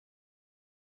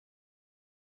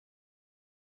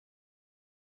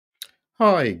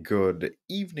Hi, good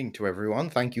evening to everyone.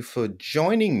 Thank you for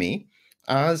joining me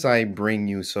as I bring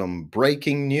you some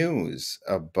breaking news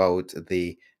about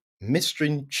the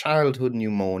mystery childhood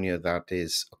pneumonia that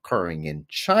is occurring in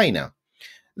China.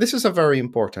 This is a very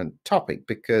important topic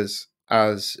because,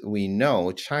 as we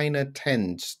know, China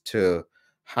tends to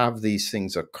have these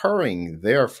things occurring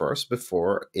there first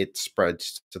before it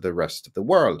spreads to the rest of the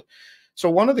world. So,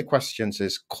 one of the questions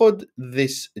is, could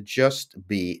this just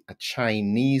be a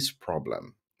Chinese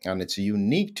problem and it's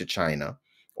unique to China?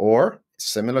 Or,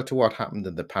 similar to what happened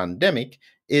in the pandemic,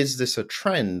 is this a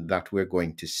trend that we're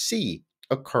going to see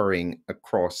occurring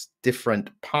across different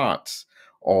parts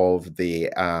of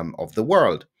the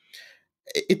world?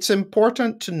 It's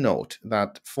important to note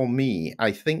that for me,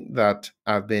 I think that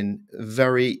I've been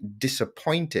very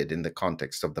disappointed in the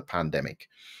context of the pandemic,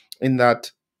 in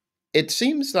that it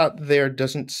seems that there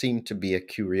doesn't seem to be a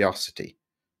curiosity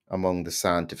among the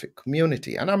scientific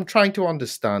community, and I'm trying to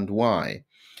understand why.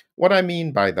 What I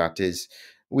mean by that is,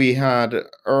 we had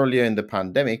earlier in the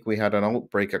pandemic, we had an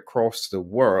outbreak across the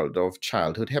world of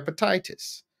childhood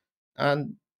hepatitis,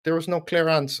 and there was no clear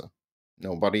answer.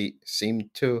 Nobody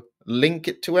seemed to link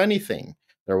it to anything.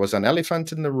 There was an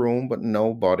elephant in the room, but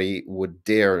nobody would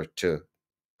dare to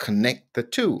connect the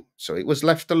two. So it was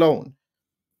left alone.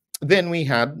 Then we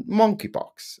had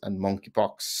monkeypox, and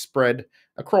monkeypox spread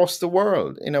across the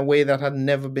world in a way that had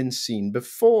never been seen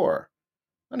before.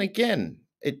 And again,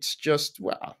 it's just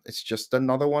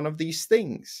another one of these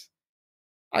things.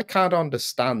 I can't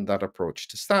understand that approach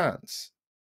to science.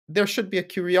 There should be a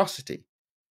curiosity.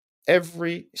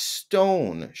 Every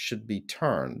stone should be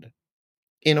turned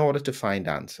in order to find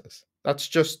answers. That's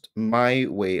just my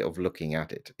way of looking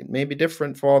at it. It may be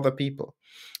different for other people.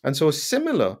 And so,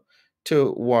 similar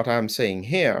to what I'm saying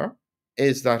here,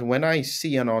 is that when I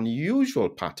see an unusual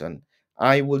pattern,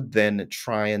 I would then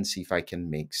try and see if I can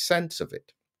make sense of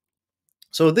it.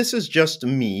 So, this is just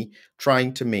me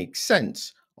trying to make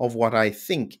sense of what I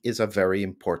think is a very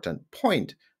important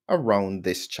point around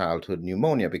this childhood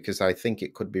pneumonia, because I think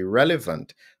it could be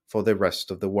relevant for the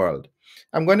rest of the world.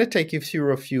 I'm going to take you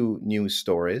through a few news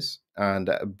stories and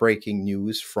breaking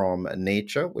news from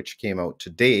Nature, which came out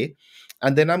today.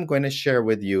 And then I'm going to share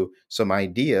with you some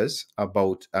ideas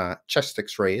about chest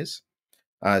x rays,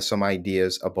 some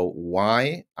ideas about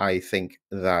why I think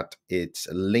that it's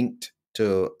linked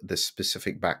to the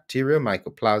specific bacteria,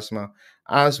 Mycoplasma,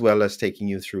 as well as taking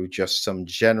you through just some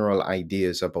general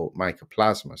ideas about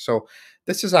Mycoplasma. So,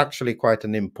 this is actually quite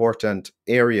an important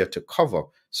area to cover.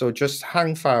 So, just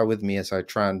hang fire with me as I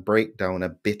try and break down a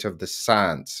bit of the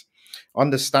science.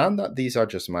 Understand that these are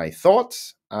just my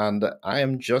thoughts, and I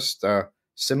am just a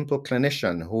simple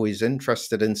clinician who is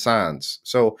interested in science.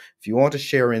 So, if you want to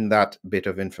share in that bit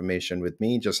of information with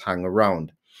me, just hang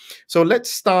around. So, let's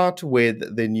start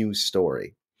with the news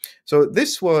story. So,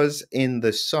 this was in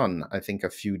The Sun, I think, a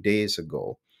few days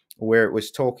ago, where it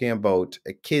was talking about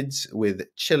kids with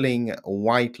chilling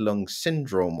white lung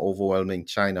syndrome overwhelming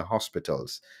China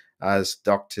hospitals, as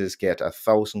doctors get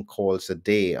 1,000 calls a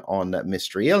day on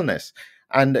mystery illness.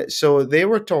 And so they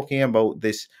were talking about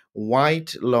this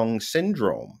white lung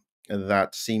syndrome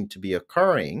that seemed to be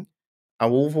occurring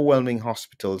at overwhelming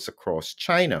hospitals across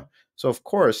China. So, of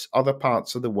course, other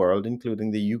parts of the world,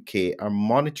 including the UK, are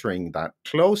monitoring that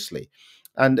closely.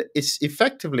 And it's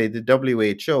effectively the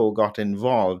WHO got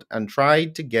involved and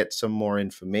tried to get some more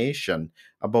information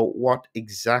about what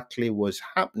exactly was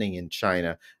happening in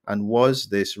China, and was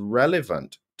this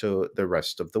relevant to the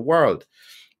rest of the world.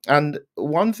 And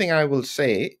one thing I will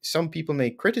say, some people may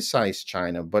criticize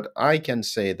China, but I can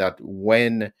say that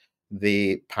when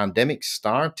the pandemic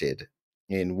started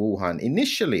in Wuhan,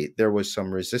 initially there was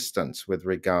some resistance with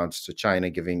regards to China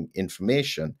giving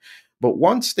information. But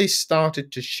once they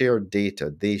started to share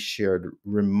data, they shared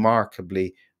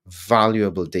remarkably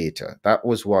valuable data. That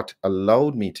was what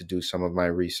allowed me to do some of my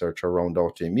research around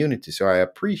autoimmunity. So I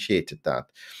appreciated that.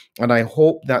 And I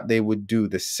hope that they would do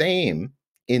the same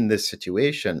in this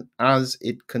situation as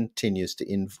it continues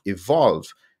to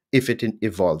evolve, if it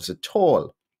evolves at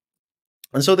all.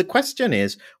 And so the question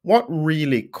is, what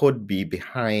really could be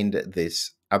behind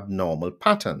this abnormal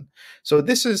pattern? So,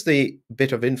 this is the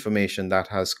bit of information that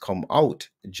has come out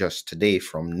just today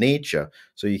from Nature.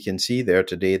 So, you can see there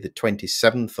today, the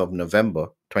 27th of November,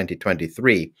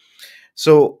 2023.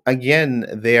 So again,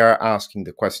 they are asking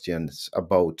the questions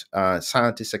about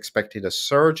scientists expected a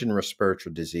surge in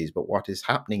respiratory disease, but what is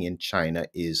happening in China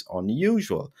is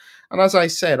unusual. And as I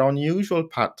said, unusual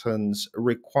patterns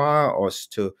require us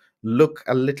to look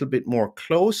a little bit more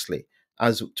closely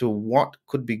as to what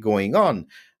could be going on.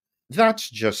 That's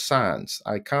just science.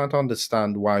 I can't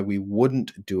understand why we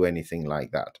wouldn't do anything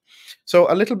like that. So,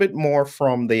 a little bit more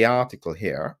from the article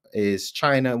here is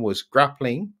China was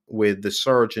grappling with the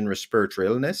surge in respiratory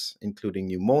illness, including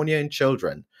pneumonia in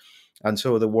children. And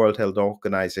so the World Health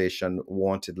Organization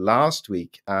wanted last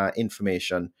week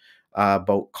information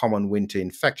about common winter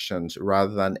infections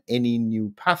rather than any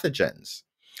new pathogens.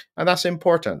 And that's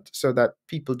important so that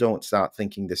people don't start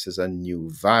thinking this is a new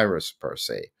virus per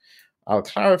se. I'll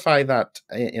clarify that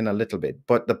in a little bit.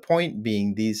 But the point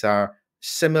being, these are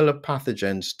similar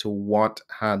pathogens to what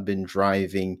had been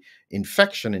driving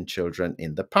infection in children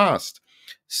in the past.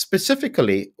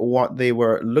 Specifically, what they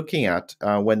were looking at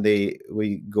when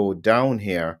we go down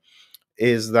here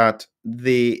is that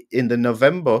in the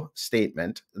November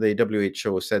statement, the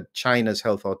WHO said China's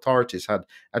health authorities had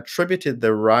attributed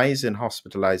the rise in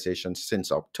hospitalizations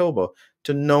since October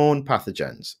to known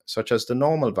pathogens such as the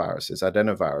normal viruses,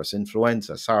 adenovirus,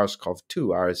 influenza, SARS-CoV-2,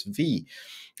 RSV,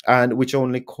 and which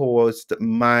only caused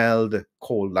mild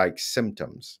cold-like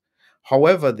symptoms.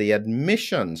 However, the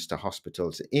admissions to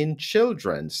hospitals in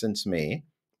children since May,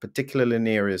 particularly in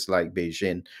areas like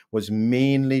Beijing, was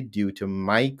mainly due to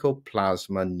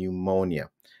Mycoplasma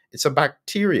pneumonia. It's a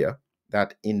bacteria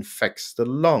that infects the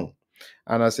lung.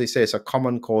 And as they say, it's a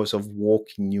common cause of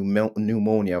walking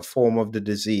pneumonia, a form of the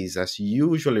disease that's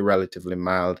usually relatively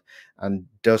mild and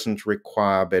doesn't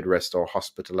require bed rest or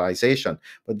hospitalization.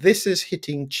 But this is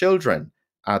hitting children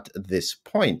at this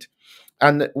point.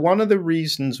 And one of the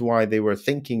reasons why they were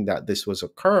thinking that this was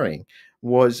occurring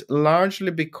was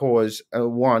largely because,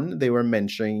 one, they were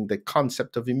mentioning the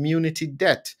concept of immunity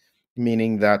debt,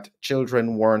 meaning that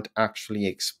children weren't actually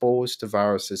exposed to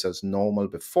viruses as normal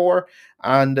before.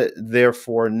 And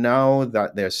therefore, now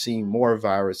that they're seeing more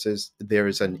viruses, there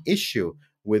is an issue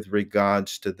with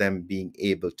regards to them being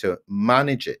able to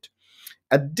manage it.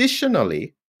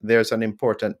 Additionally, there's an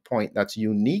important point that's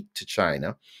unique to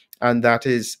China, and that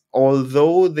is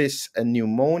although this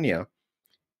pneumonia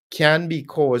can be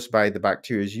caused by the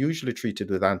bacteria usually treated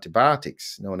with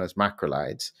antibiotics known as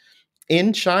macrolides,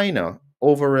 in China,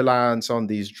 over reliance on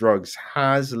these drugs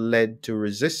has led to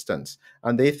resistance.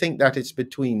 And they think that it's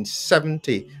between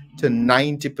 70 to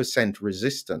 90%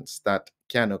 resistance that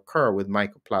can occur with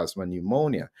Mycoplasma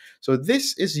pneumonia. So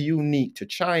this is unique to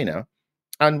China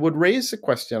and would raise the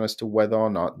question as to whether or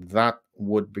not that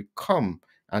would become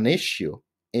an issue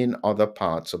in other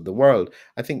parts of the world.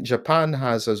 I think Japan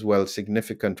has as well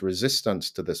significant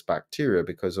resistance to this bacteria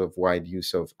because of wide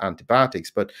use of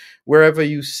antibiotics. But wherever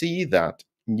you see that,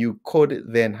 you could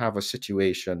then have a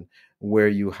situation where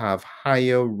you have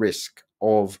higher risk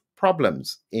of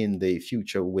problems in the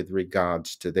future with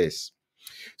regards to this.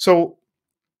 So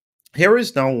here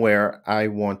is now where I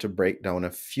want to break down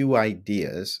a few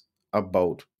ideas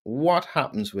about what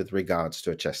happens with regards to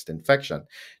a chest infection. It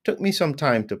took me some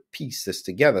time to piece this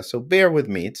together, so bear with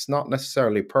me. It's not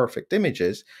necessarily perfect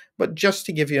images, but just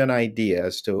to give you an idea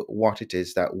as to what it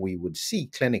is that we would see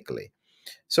clinically.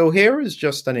 So here is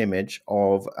just an image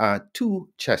of two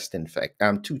chest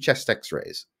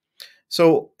X-rays.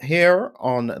 So here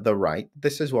on the right,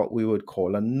 this is what we would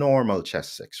call a normal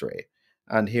chest X-ray.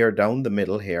 And here down the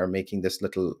middle here, making this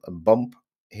little bump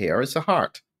here is a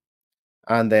heart.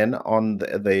 And then on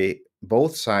the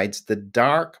both sides, the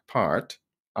dark part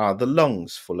are the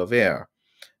lungs full of air.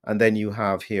 And then you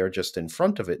have here just in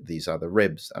front of it, these are the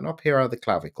ribs, and up here are the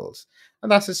clavicles.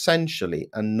 And that's essentially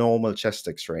a normal chest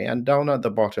X-ray. And down at the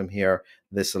bottom here,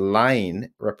 this line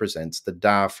represents the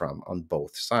diaphragm on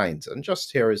both sides. And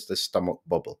just here is the stomach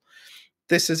bubble.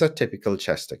 This is a typical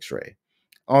chest X-ray.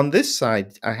 On this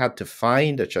side, I had to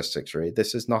find a chest X-ray.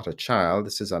 This is not a child,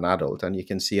 this is an adult, and you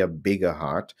can see a bigger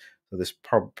heart. So this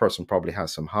person probably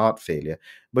has some heart failure,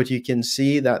 but you can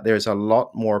see that there's a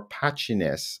lot more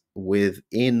patchiness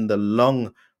within the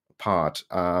lung part,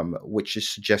 which is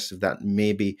suggestive that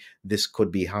maybe this could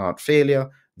be heart failure.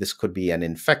 This could be an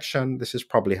infection. This is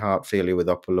probably heart failure with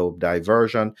upper lobe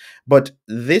diversion. But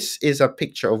this is a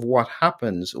picture of what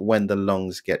happens when the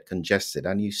lungs get congested.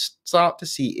 And you start to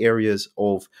see areas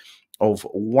of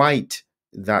white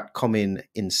that come in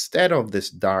instead of this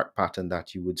dark pattern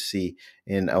that you would see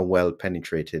in a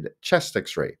well-penetrated chest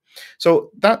X-ray.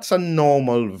 So that's a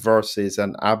normal versus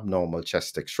an abnormal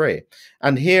chest X-ray.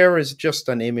 And here is just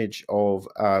an image of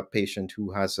a patient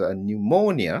who has a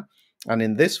pneumonia. And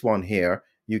in this one here,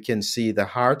 you can see the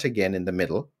heart again in the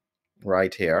middle,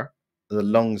 right here. The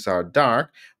lungs are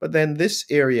dark, but then this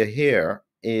area here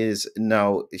is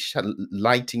now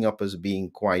lighting up as being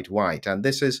quite white. And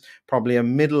this is probably a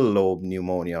middle lobe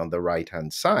pneumonia on the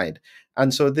right-hand side.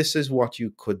 And so this is what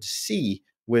you could see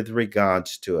with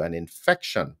regards to an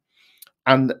infection.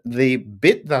 And the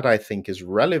bit that I think is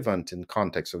relevant in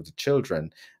context of the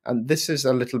children, and this is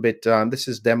a little bit, this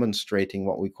is demonstrating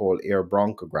what we call air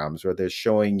bronchograms, where they're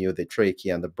showing you the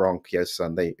trachea and the bronchus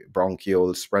and the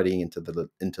bronchioles spreading into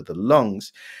the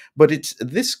lungs. But it's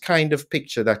this kind of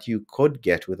picture that you could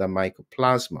get with a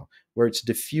mycoplasma, where it's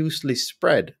diffusely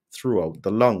spread throughout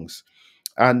the lungs.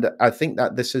 And I think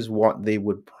that this is what they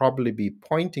would probably be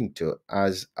pointing to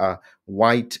as a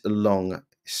white lung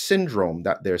syndrome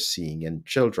that they're seeing in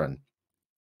children.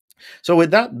 So,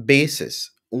 with that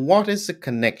basis, what is the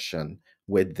connection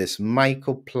with this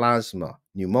mycoplasma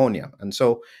pneumonia? And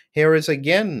so, here is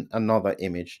again another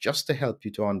image just to help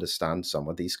you to understand some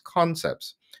of these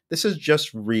concepts. This is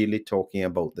just really talking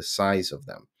about the size of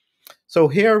them. So,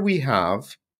 here we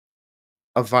have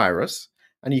a virus,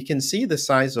 and you can see the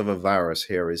size of a virus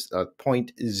here is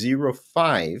 0.05 to zero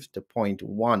point 0.1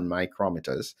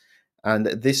 micrometers, and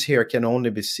this here can only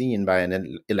be seen by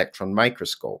an electron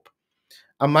microscope.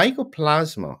 A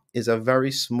mycoplasma is a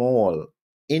very small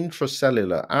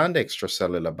intracellular and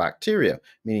extracellular bacteria,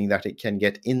 meaning that it can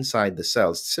get inside the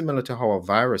cells, similar to how a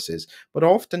virus is, but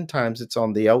oftentimes it's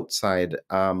on the outside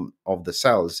of the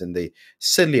cells in the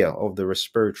cilia of the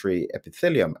respiratory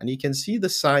epithelium. And you can see the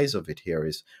size of it here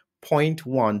is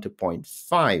 0.1 to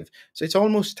 0.5. So it's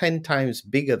almost 10 times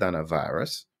bigger than a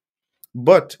virus.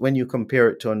 But when you compare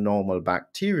it to a normal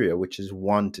bacteria, which is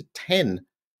 1 to 10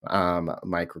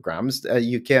 micrograms,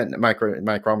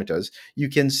 micrometers, you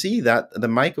can see that the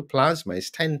mycoplasma is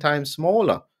 10 times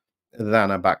smaller than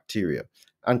a bacteria.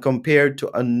 And compared to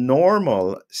a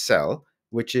normal cell,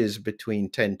 which is between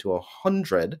 10 to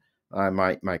 100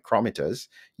 micrometers,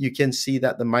 you can see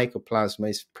that the mycoplasma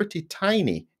is pretty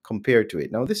tiny compared to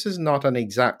it. Now, this is not an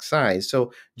exact size,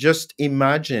 so just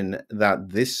imagine that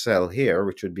this cell here,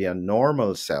 which would be a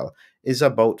normal cell, is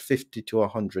about 50 to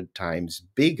 100 times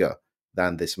bigger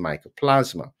than this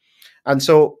mycoplasma. And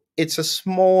so it's a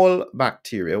small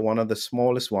bacteria, one of the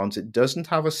smallest ones. It doesn't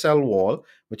have a cell wall,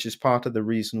 which is part of the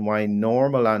reason why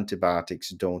normal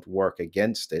antibiotics don't work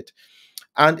against it.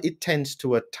 And it tends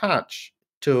to attach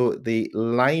to the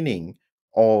lining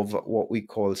of what we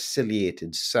call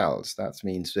ciliated cells. That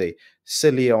means the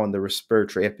cilia on the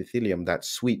respiratory epithelium that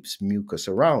sweeps mucus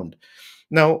around.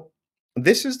 Now,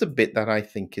 this is the bit that I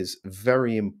think is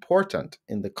very important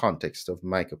in the context of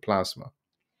mycoplasma.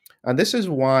 And this is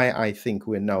why I think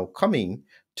we're now coming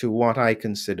to what I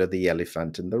consider the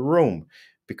elephant in the room.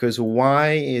 Because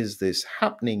why is this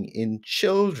happening in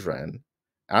children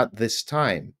at this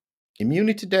time?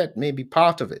 Immunity debt may be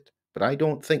part of it, but I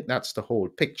don't think that's the whole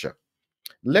picture.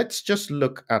 Let's just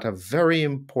look at a very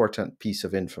important piece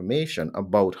of information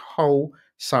about how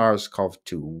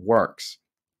SARS-CoV-2 works.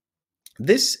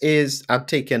 This is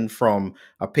taken from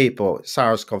a paper,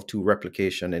 SARS-CoV-2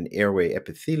 replication in airway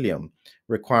epithelium,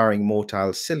 requiring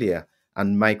motile cilia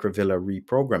and microvilli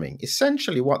reprogramming.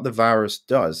 Essentially what the virus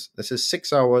does, this is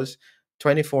 6 hours,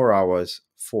 24 hours,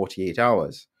 48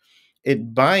 hours.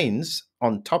 It binds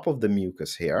on top of the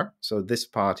mucus here. So this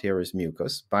part here is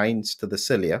mucus, binds to the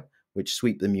cilia, which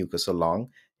sweep the mucus along.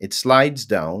 It slides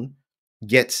down,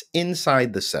 gets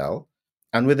inside the cell,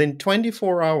 and within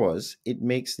 24 hours, it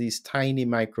makes these tiny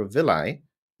microvilli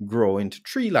grow into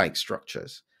tree-like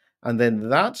structures. And then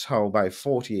that's how by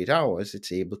 48 hours,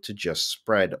 it's able to just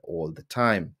spread all the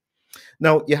time.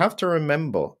 Now, you have to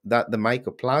remember that the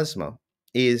mycoplasma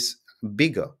is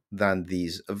bigger than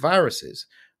these viruses,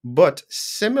 but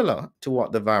similar to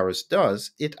what the virus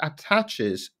does, it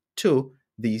attaches to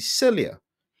these cilia.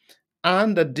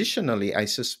 And additionally, I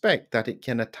suspect that it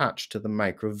can attach to the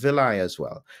microvilli as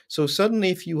well. So suddenly,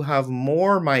 if you have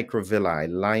more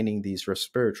microvilli lining these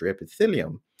respiratory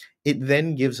epithelium, it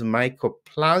then gives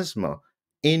mycoplasma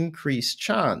increased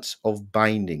chance of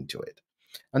binding to it.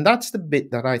 And that's the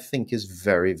bit that I think is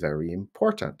very, very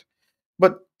important.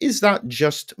 But is that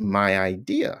just my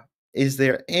idea? Is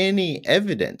there any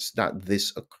evidence that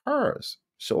this occurs?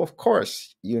 So, of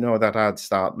course, you know that I'd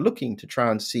start looking to try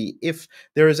and see if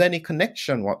there is any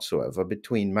connection whatsoever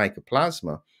between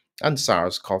mycoplasma and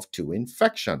SARS-CoV-2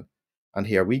 infection. And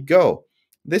here we go.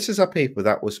 This is a paper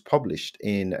that was published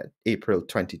in April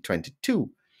 2022,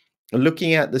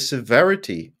 looking at the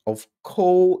severity of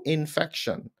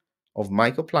co-infection of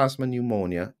Mycoplasma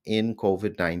pneumonia in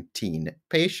COVID-19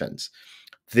 patients.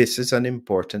 This is an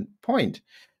important point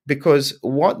because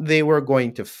what they were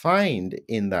going to find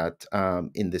in that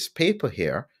in this paper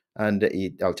here, and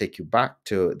I'll take you back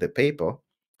to the paper.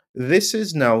 This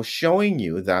is now showing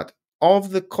you that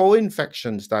of the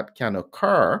co-infections that can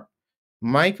occur,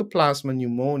 Mycoplasma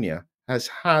pneumonia has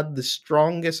had the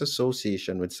strongest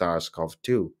association with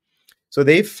SARS-CoV-2. So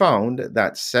they found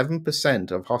that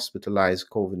 7% of hospitalized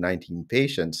COVID-19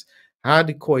 patients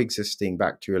had coexisting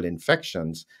bacterial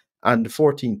infections, and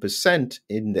 14%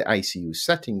 in the ICU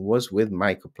setting was with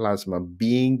Mycoplasma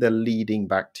being the leading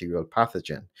bacterial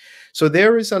pathogen. So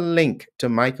there is a link to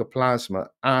Mycoplasma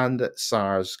and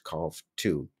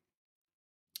SARS-CoV-2.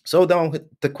 So now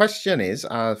the question is,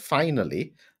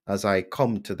 finally, as I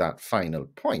come to that final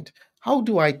point, how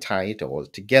do I tie it all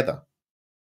together?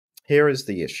 Here is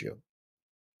the issue.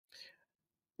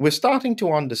 We're starting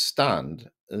to understand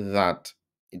that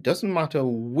it doesn't matter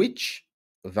which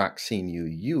vaccine you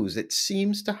use, it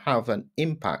seems to have an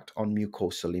impact on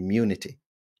mucosal immunity.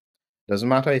 Doesn't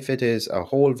matter if it is a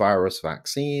whole virus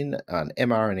vaccine, an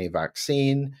mRNA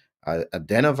vaccine, a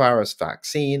adenovirus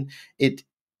vaccine, it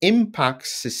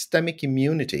impacts systemic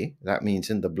immunity, that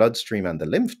means in the bloodstream and the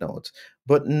lymph nodes,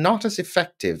 but not as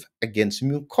effective against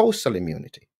mucosal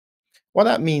immunity. What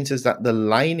that means is that the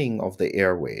lining of the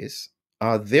airways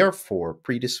are therefore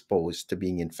predisposed to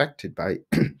being infected by,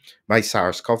 by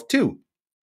SARS-CoV-2.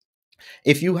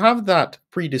 If you have that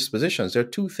predispositions, there are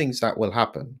two things that will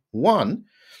happen. One,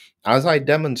 as I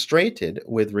demonstrated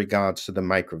with regards to the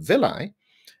microvilli,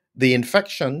 the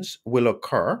infections will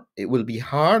occur. It will be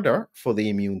harder for the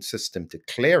immune system to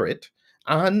clear it,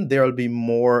 and there will be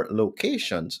more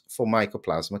locations for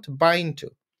mycoplasma to bind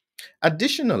to.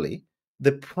 Additionally,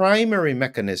 the primary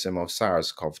mechanism of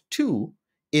SARS-CoV-2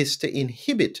 is to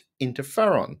inhibit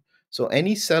interferon. So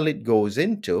any cell it goes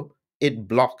into, it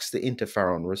blocks the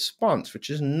interferon response, which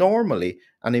is normally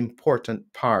an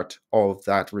important part of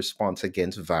that response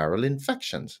against viral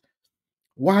infections.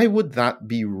 Why would that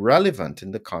be relevant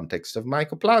in the context of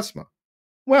mycoplasma?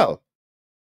 Well,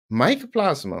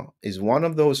 mycoplasma is one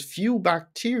of those few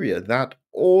bacteria that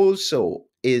also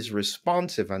is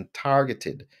responsive and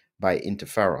targeted by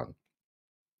interferon.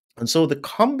 And so the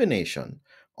combination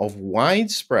of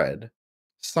widespread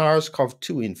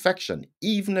SARS-CoV-2 infection,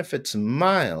 even if it's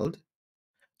mild,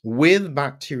 with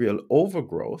bacterial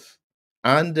overgrowth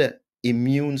and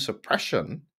immune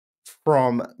suppression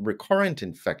from recurrent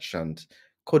infections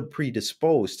could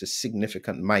predispose to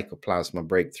significant mycoplasma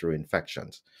breakthrough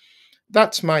infections.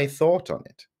 That's my thought on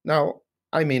it. Now,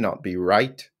 I may not be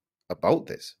right about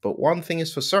this, but one thing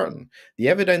is for certain, the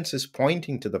evidence is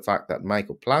pointing to the fact that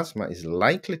mycoplasma is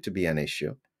likely to be an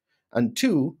issue. And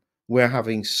two, we're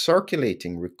having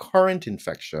circulating recurrent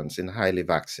infections in highly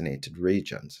vaccinated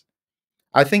regions.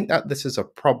 I think that this is a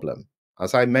problem.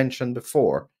 As I mentioned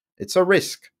before, it's a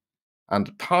risk.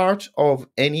 And part of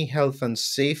any health and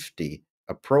safety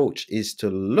approach is to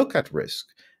look at risk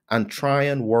and try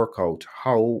and work out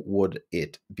how would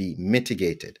it be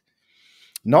mitigated.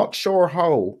 Not sure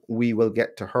how we will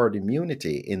get to herd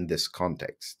immunity in this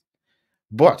context,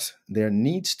 but there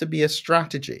needs to be a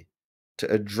strategy to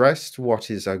address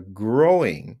what is a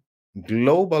growing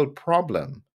global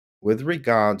problem with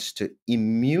regards to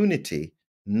immunity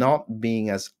not being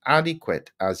as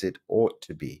adequate as it ought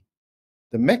to be.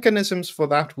 The mechanisms for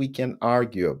that we can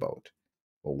argue about,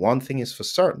 but one thing is for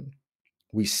certain,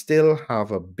 we still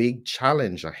have a big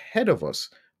challenge ahead of us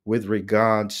with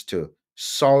regards to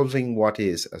solving what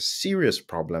is a serious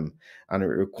problem, and it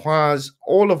requires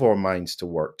all of our minds to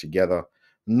work together,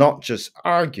 not just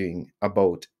arguing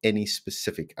about any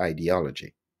specific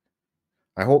ideology.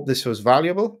 I hope this was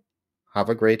valuable. Have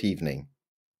a great evening.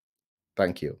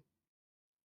 Thank you.